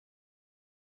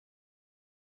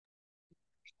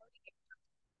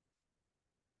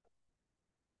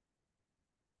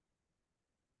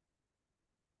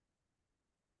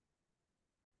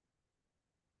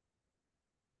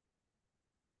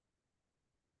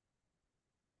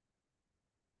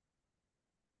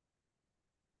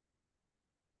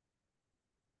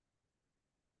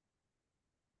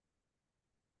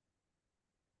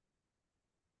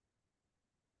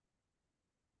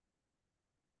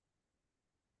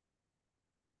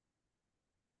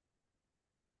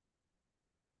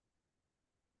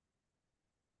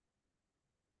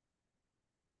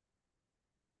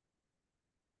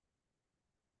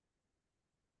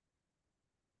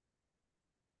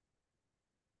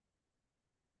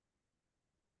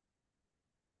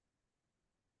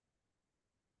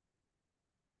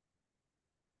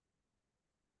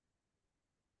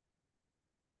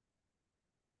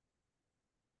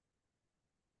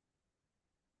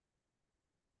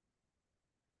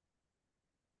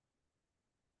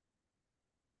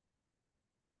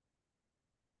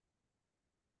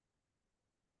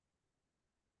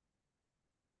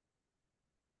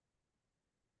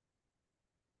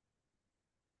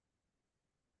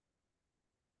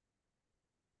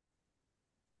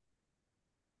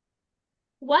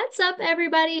What's up,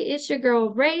 everybody? It's your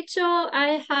girl Rachel.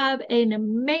 I have an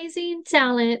amazing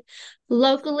talent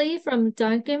locally from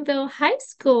Duncanville High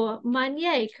School,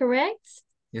 Monyette, correct?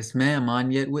 Yes, ma'am.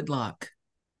 Monyette Whitlock.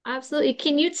 Absolutely.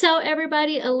 Can you tell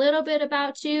everybody a little bit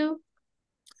about you?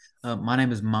 My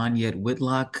name is Monyette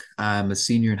Whitlock. I'm a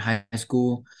senior in high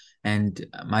school, and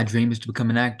my dream is to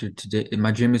become an actor. Today,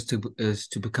 my dream is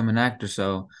to become an actor.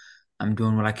 So, I'm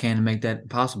doing what I can to make that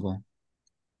possible.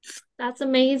 That's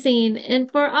amazing.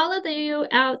 And for all of you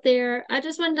out there, I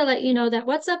just wanted to let you know that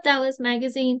What's Up Dallas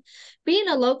magazine, being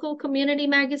a local community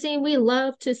magazine, we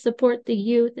love to support the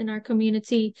youth in our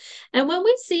community. And when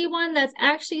we see one that's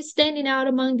actually standing out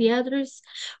among the others,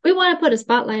 we want to put a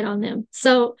spotlight on them.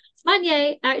 So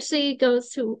Manye actually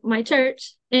goes to my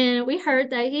church, and we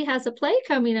heard that he has a play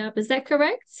coming up. Is that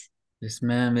correct? Yes,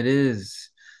 ma'am. It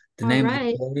is. The All name of the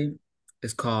right. play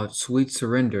is called Sweet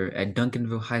Surrender at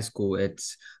Duncanville High School.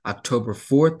 It's October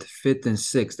 4th, 5th, and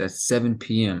 6th at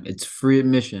 7 p.m. It's free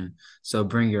admission. So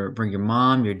bring your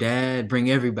mom, your dad, bring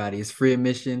everybody. It's free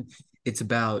admission. It's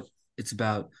about it's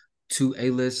about two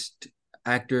A-list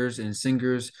actors and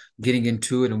singers getting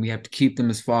into it, and we have to keep them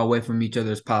as far away from each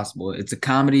other as possible. It's a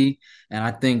comedy, and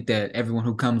I think that everyone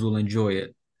who comes will enjoy it.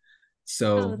 Oh,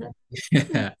 So that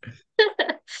yeah.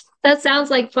 that sounds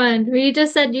like fun. When you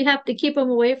just said you have to keep them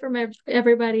away from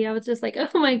everybody, I was just like,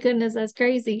 oh my goodness, that's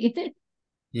crazy. And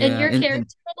Yeah, your and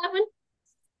character for that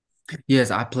one?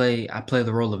 yes, I play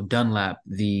the role of Dunlap,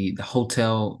 the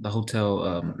hotel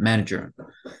manager,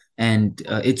 and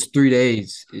it's 3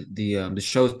 days. The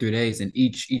show's 3 days, and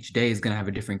each day is gonna have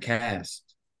a different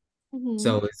cast.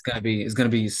 So Hmm. it's gonna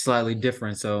be slightly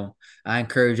different. So I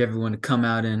encourage everyone to come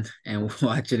out and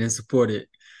watch it and support it.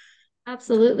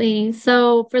 Absolutely.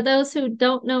 So, for those who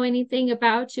don't know anything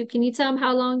about you, can you tell them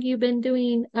how long you've been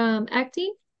doing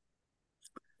acting?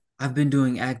 I've been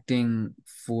doing acting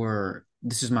for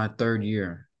this is my third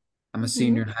year. I'm a Hmm.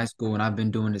 senior in high school, and I've been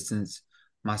doing it since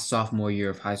my sophomore year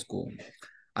of high school.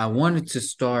 I wanted to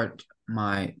start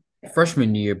my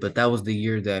freshman year, but that was the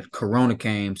year that Corona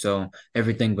came, so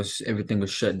everything was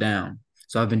shut down.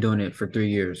 So I've been doing it for 3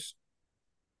 years,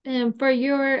 And for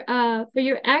your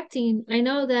acting, I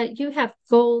know that you have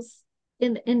goals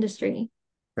in the industry.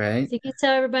 right? So, can you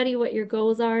tell everybody what your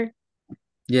goals are?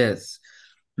 Yes.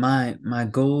 My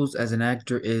goals as an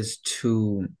actor is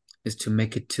to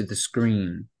make it to the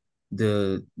screen,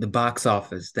 the box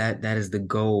office. That is the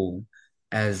goal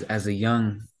as a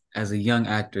young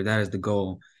actor, that is the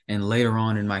goal. And later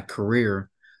on in my career,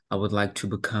 I would like to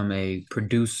become a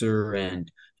producer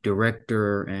and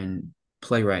director and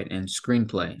playwright and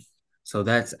screenplay. So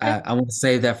that's I want to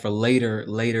save that for later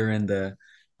in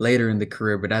the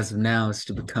career, but as of now it's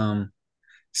to become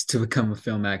a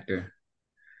film actor.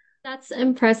 That's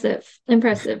impressive.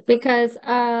 Impressive because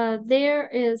there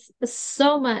is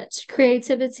so much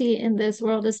creativity in this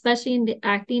world, especially in the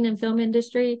acting and film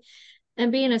industry.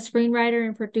 And being a screenwriter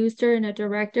and producer and a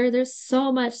director, there's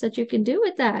so much that you can do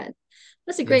with that.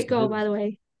 That's a Yes, great it goal, by is. the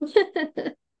way.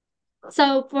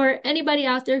 So, for anybody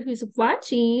out there who's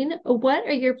watching, what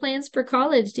are your plans for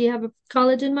college? Do you have a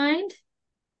college in mind?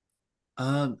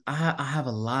 I have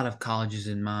a lot of colleges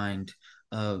in mind,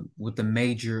 with the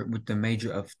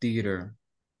major of theater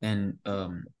and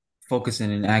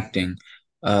focusing in acting.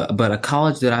 But a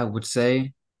college that I would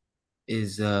say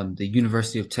is the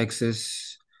University of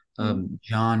Texas,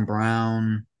 John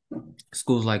Brown,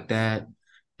 schools like that,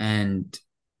 and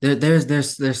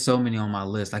there's so many on my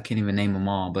list. I can't even name them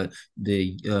all, but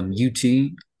the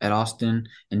UT at Austin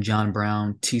and John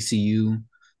Brown, TCU,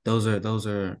 those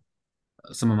are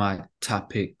some of my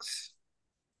top picks.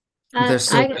 But there's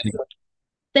so I many.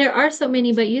 There are so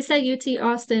many, but you said UT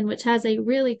Austin, which has a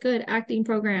really good acting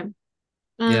program.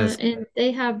 Yes. And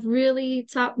they have really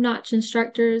top-notch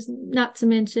instructors, not to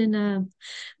mention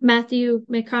Matthew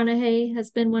McConaughey has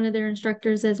been one of their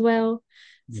instructors as well.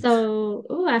 So,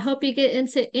 ooh, I hope you get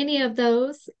into any of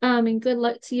those. And good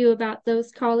luck to you about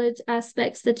those college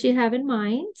aspects that you have in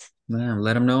mind. Man,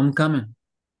 let them know I'm coming.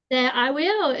 That I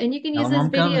will, and you can Tell use them this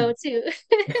I'm video coming.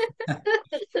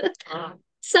 too.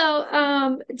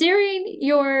 So, during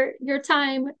your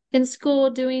time in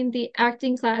school doing the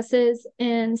acting classes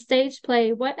and stage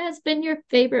play, what has been your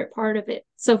favorite part of it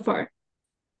so far?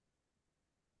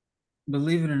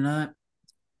 Believe it or not,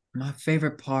 my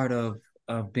favorite part of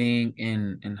being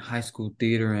in high school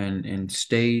theater and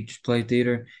stage play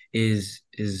theater is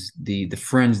the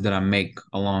friends that I make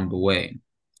along the way.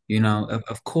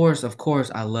 Of course,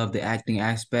 I love the acting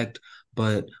aspect,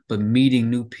 but meeting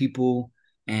new people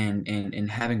and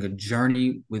having a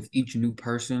journey with each new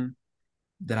person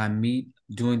that I meet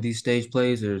doing these stage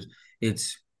plays,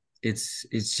 it's it's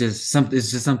just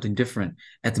something different.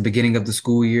 At the beginning of the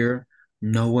school year,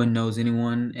 no one knows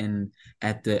anyone, and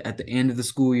at the end of the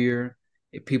school year,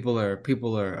 people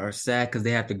are sad because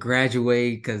they have to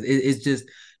graduate because it's just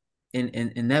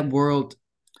in that world,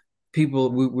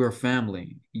 we're a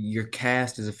family. Your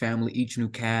cast is a family. Each new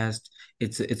cast,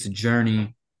 it's a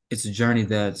journey. It's a journey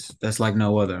that's like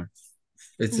no other.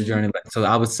 It's a Mhm. journey. So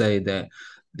I would say that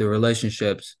the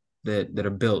relationships that are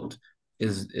built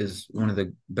is one of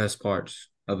the best parts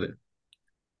of it.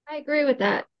 I agree with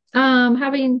that.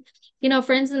 Having,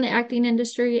 friends in the acting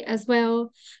industry as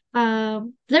well.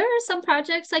 There are some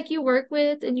projects like you work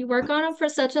with and you work on them for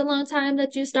such a long time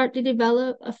that you start to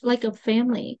develop like a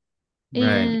family. Right,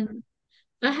 And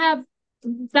I have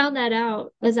found that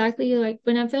out exactly like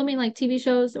when I'm filming like TV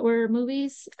shows or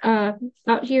movies, out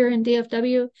here in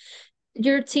DFW,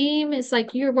 your team is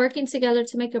like you're working together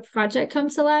to make a project come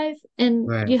to life, and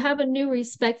right. you have a new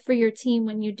respect for your team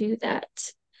when you do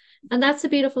that. And that's a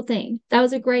beautiful thing. That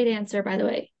was a great answer, by the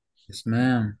way. Yes,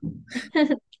 ma'am.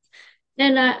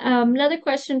 And another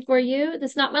question for you.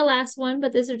 This is not my last one,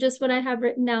 but these are just what I have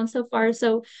written down so far.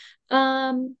 So,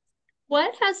 um,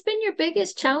 what has been your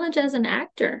biggest challenge as an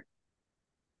actor?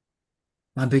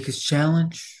 My biggest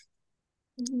challenge,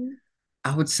 Hmm.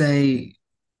 I would say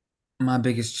my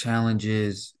biggest challenge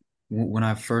is when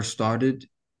I first started.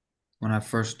 When I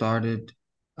first started,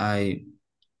 I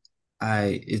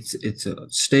it's a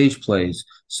stage plays.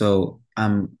 So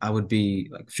I would be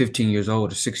like 15 years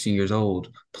old or 16 years old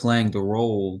playing the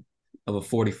role of a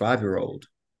 45-year-old.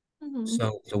 Hmm.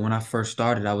 So when I first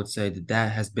started, I would say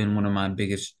that has been one of my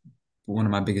biggest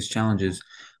challenges,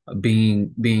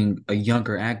 being a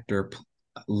younger actor,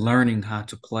 learning how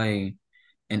to play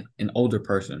an older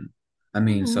person. I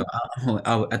mean, Hmm. so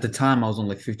at the time I was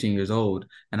only 15 years old,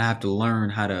 and I have to learn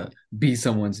how to be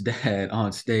someone's dad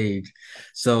on stage.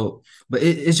 So, but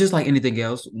it's just like anything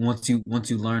else. Once you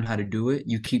learn how to do it,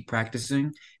 you keep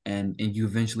practicing, and you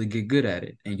eventually get good at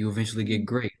it, and you eventually get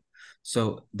great.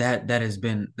 So that has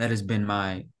been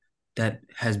my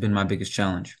biggest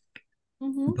challenge.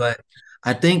 Hmm. But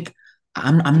I think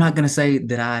I'm not gonna say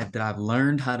that I've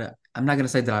learned how to. I'm not gonna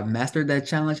say that I've mastered that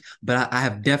challenge, but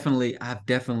I've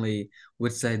definitely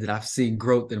would say that I've seen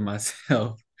growth in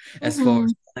myself as far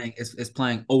Hmm. as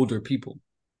playing older people.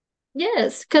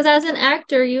 Yes, because as an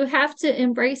actor, you have to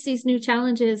embrace these new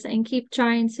challenges and keep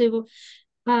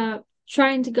uh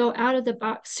trying to go out of the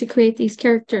box to create these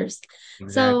characters.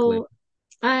 Exactly. So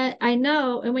I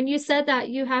know, and when you said that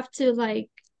you have to like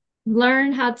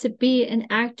learn how to be an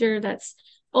actor that's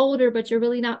older, but you're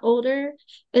really not older,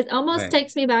 it almost Right.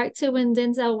 takes me back to when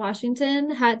Denzel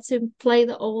Washington had to play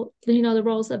the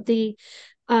roles of the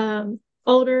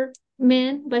older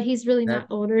men, but he's really That not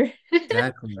older.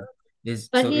 exactly is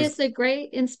But so he it's is a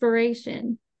great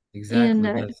inspiration. And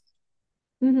exactly yes.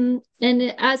 and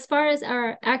as far as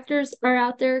our actors are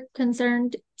out there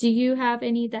concerned, do you have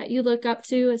any that you look up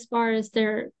to as far as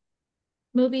their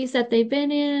movies that they've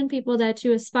been in, people that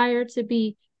you aspire to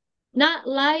be not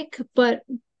like, but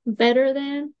better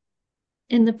than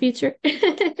in the future?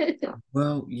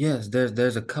 Well, yes,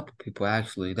 there's a couple people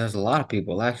actually. There's a lot of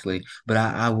people actually, but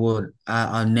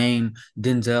I'll name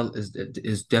Denzel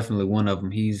is definitely one of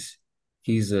them. He's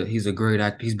a great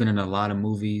actor. He's been in a lot of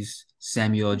movies.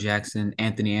 Samuel L. Jackson,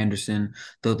 Anthony Anderson.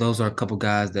 Those are a couple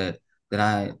guys that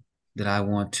I that I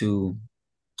want to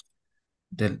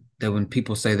that when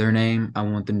people say their name, I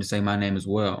want them to say my name as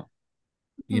well.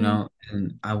 You Hmm. know,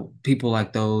 and I people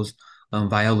like those,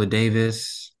 Viola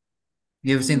Davis.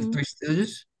 You ever seen the Hmm. Three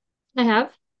Stooges? I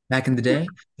have. Back in the day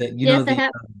that Yes, I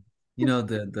have.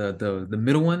 the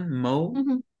middle one, Mo,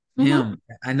 Hmm. Hmm. him.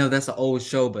 I know that's an old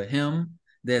show, but him,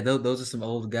 those are some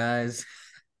old guys.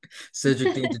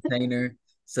 Cedric the Entertainer.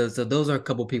 So those are a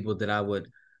couple people that I would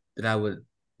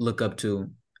look up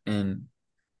to and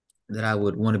that I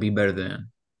would want to be better than.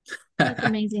 That's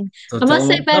amazing. So I must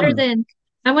say tell better me than.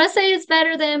 I must say it's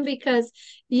better than because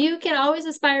you can always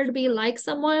aspire to be like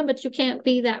someone, but you can't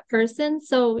be that person.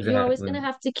 So you're always exactly, going to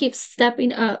have to keep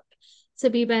stepping up to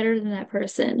be better than that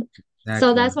person. So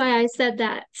exactly. that's why I said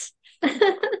that.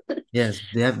 Yes,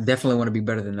 definitely want to be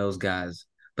better than those guys.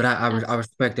 But I Absolutely.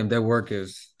 respect them. Their work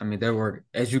is, I mean, their work,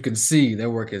 as you can see, their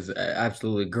work is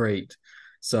absolutely great.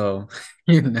 So,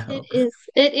 you It know, is.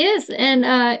 It is. And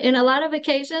in a lot of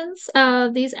occasions,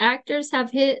 these actors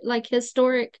have hit like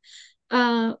historic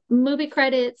movie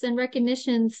credits and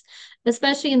recognitions,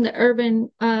 especially in the urban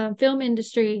film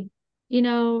industry.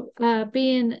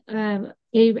 Being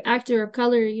a actor of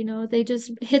color, they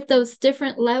just hit those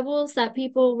different levels that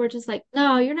people were just like,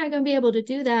 no, you're not going to be able to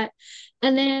do that.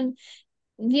 And then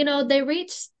they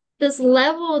reach this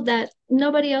level that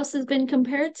nobody else has been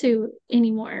compared to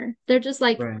anymore. They're just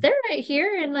like Right. they're right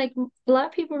here and like a lot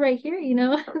of people right here, you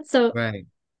know. So Right.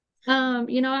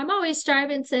 I'm always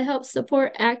striving to help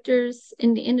support actors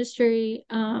in the industry,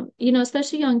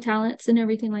 especially young talents and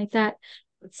everything like that.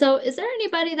 So, is there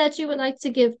anybody that you would like to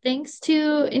give thanks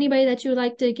to? Anybody that you would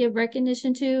like to give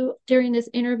recognition to during this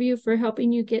interview for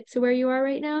helping you get to where you are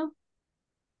right now?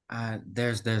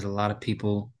 There's a lot of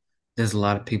people. There's a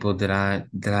lot of people that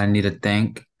I need to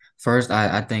thank. First,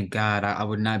 I thank God. I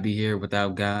would not be here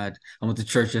without God. I went to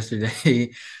church yesterday,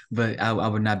 but I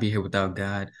would not be here without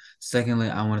God. Secondly,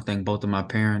 I want to thank both of my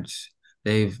parents.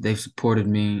 They've supported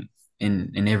me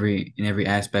in every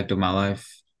aspect of my life.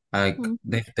 Like Mhm.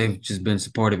 they've just been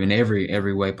supportive in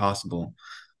every way possible.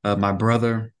 My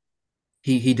brother,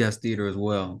 he does theater as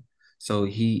well. So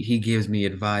he gives me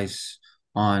advice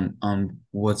on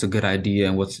what's a good idea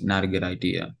and what's not a good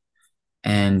idea.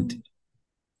 And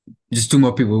just two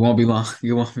more people. It won't be long.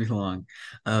 It won't be long.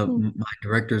 Mhm. My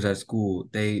directors at school,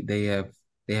 they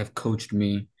have coached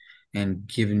me and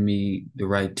given me the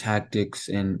right tactics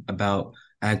and about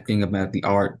acting, about the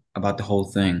art, about the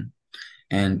whole thing.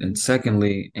 And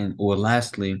secondly, and or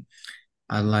lastly,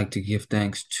 I'd like to give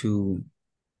thanks to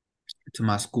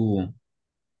my school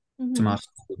to my Mhm.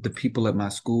 school, the people at my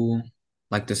school,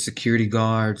 like the security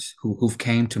guards who've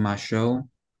came to my show,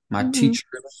 my Mhm.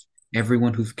 teachers,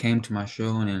 everyone who's came to my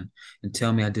show and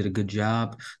tell me I did a good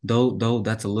job. Though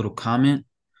that's a little comment,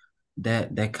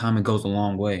 that comment goes a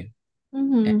long way.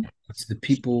 And Mhm. it's the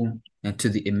people and to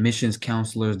the admissions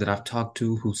counselors that I've talked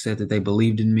to who said that they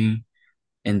believed in me,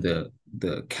 and the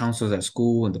counselors at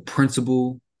school and the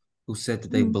principal who said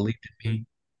that they Mhm. believed in me.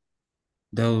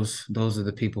 Those are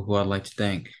the people who I'd like to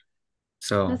thank.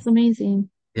 So That's amazing.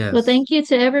 Well, yes. thank you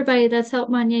to everybody that's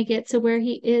helped Manya get to where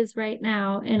he is right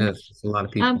now. And Yes, it's a lot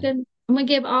of I'm people. gonna I'm gonna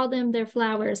give all them their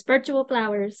flowers, virtual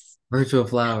flowers. Virtual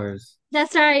flowers.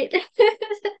 That's right. Is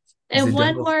And it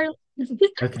one double? more,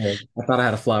 Okay. I thought I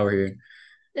had a flower here.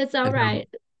 it's A all double. right.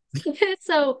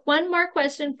 So one more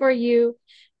question for you,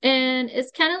 and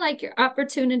it's kind of like your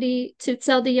opportunity to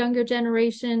tell the younger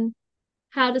generation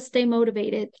how to stay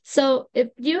motivated. So if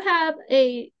you have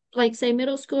a like say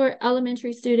middle school or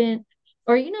elementary student,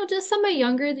 or just somebody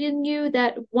younger than you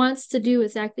that wants to do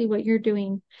exactly what you're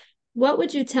doing, what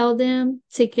would you tell them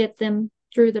to get them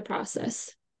through the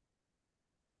process?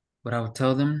 What I would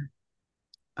tell them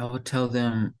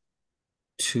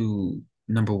to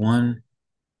number one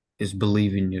is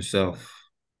believe in yourself.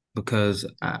 Because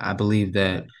I believe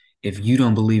that if you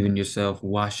don't believe in yourself,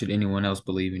 why should anyone else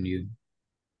believe in you?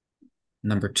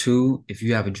 Number two, if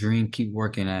you have a dream, keep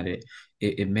working at it.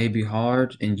 It may be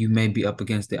hard and you may be up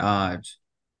against the odds,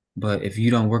 but if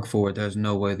you don't work for it, there's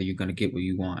no way that you're going to get what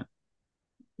you want.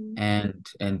 And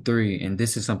three, and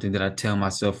this is something that I tell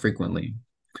myself frequently.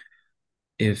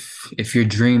 If your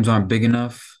dreams aren't big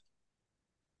enough,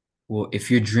 well,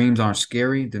 if your dreams aren't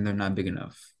scary, then they're not big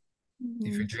enough.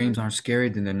 If your Mhm. dreams aren't scary,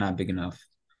 then they're not big enough.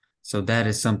 So that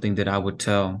is something that I would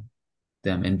tell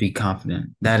them and be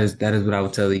confident. That is what I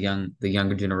would tell the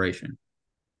younger generation.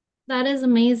 That is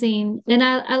amazing. And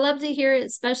I love to hear it,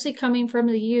 especially coming from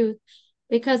the youth,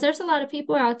 because there's a lot of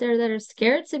people out there that are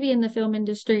scared to be in the film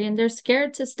industry and they're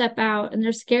scared to step out and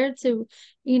they're scared to,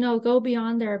 go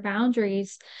beyond their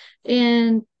boundaries.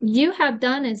 And you have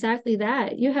done exactly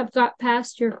that. You have got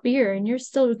past your fear and you're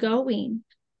still going.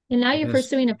 And now you're Yes,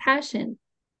 pursuing a passion.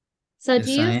 So yes,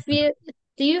 I am.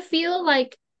 do you feel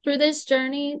like through this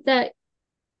journey that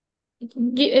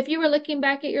if you were looking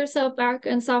back at yourself back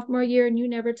in sophomore year and you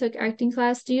never took acting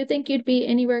class, do you think you'd be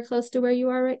anywhere close to where you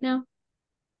are right now?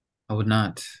 I would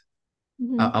not.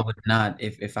 I, Hmm. I would not.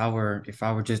 If I were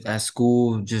just at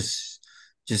school, just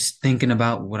thinking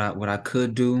about what I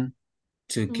could do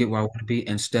to get where I want to be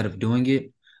instead of doing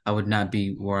it, I would not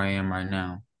be where I am right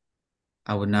now.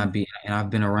 I would not be, and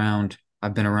I've been around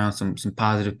some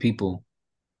positive people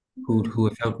Hmm. who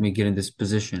have helped me get in this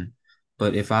position.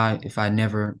 But if I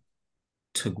never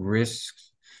took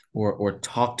risks or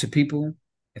talked to people,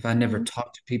 if I never Hmm.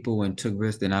 talked to people and took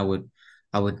risks, then I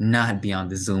would not be on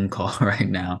the Zoom call right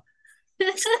now.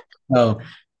 So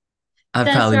I'd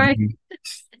That's probably right. be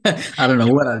I don't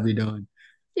know what I'd be doing.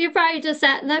 You probably just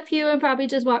sat in that pew and probably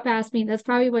just walked past me. That's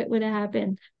probably what would have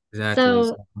happened. Exactly. So,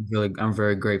 So I'm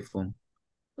very grateful.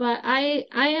 but I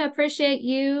appreciate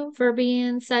you for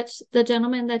being such the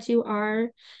gentleman that you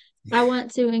are. I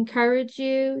want to encourage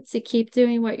you to keep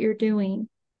doing what you're doing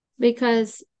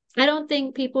because I don't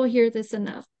think people hear this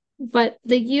enough. But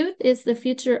the youth is the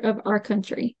future of our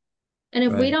country. And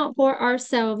if we Right. don't pour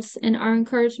ourselves and our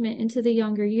encouragement into the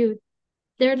younger youth,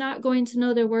 they're not going to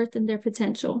know their worth and their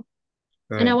potential.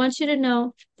 And I Right. want you to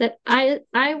know that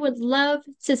I would love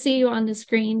to see you on the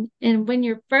screen. And when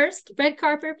your first red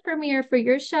carpet premiere for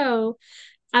your show,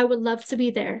 I would love to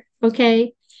be there.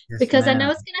 Okay. Yes, Because I know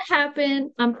ma'am. it's going to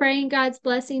happen. I'm praying God's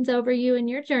blessings over you and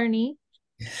your journey.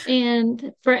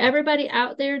 And for everybody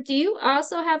out there, do you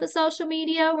also have a social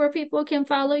media where people can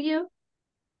follow you?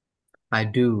 I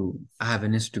do. I have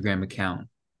an Instagram account.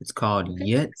 It's called Okay.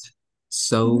 Yet Mhm.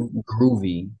 So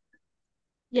Groovy.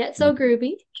 Yet so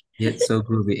groovy. Yet So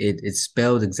Groovy. It's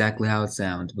spelled exactly how it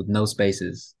sounds with no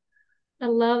spaces. I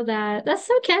love that. That's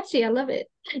so catchy. I love it.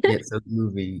 Yet So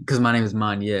Groovy. Because my name is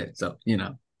Monyette, so you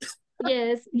know.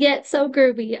 Yes, yet so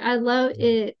groovy. I love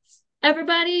it.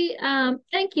 Everybody,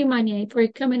 thank you, Manye, for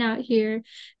coming out here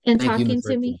and Thank you, talking Miss to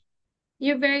Rachel. me.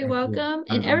 You're very Thank you. welcome.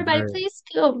 And I'm everybody, very please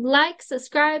go like,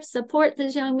 subscribe, support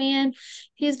this young man.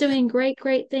 He's doing great,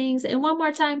 great things. And one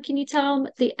more time, can you tell him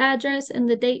the address and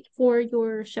the date for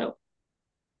your show?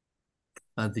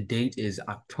 The date is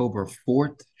October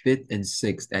 4th, 5th, and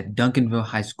 6th at Duncanville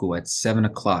High School at 7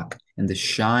 o'clock in the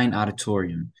Shine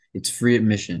Auditorium. It's free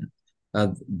admission.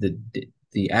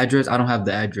 The address, I don't have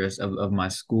the address of my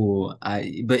school.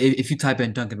 But if you type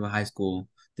in Duncanville High School,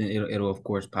 then it'll of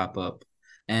course pop up.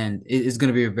 And it's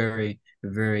gonna be a very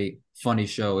funny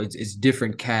show. It's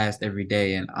different cast every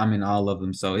day, and I'm in all of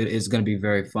them, so it's gonna be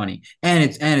very funny. And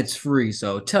it's free,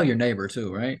 so tell your neighbor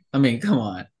too, right? I mean, come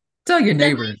on. Tell your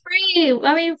Definitely neighbor. free.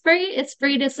 I mean, free. It's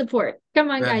free to support.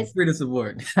 Come on, Right, guys. free to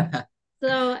support.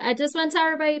 So I just want to tell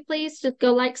everybody, please just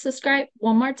go like, subscribe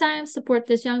one more time, support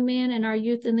this young man and our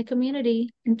youth in the community.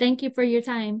 And thank you for your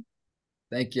time.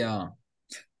 Thank y'all.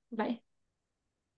 Bye.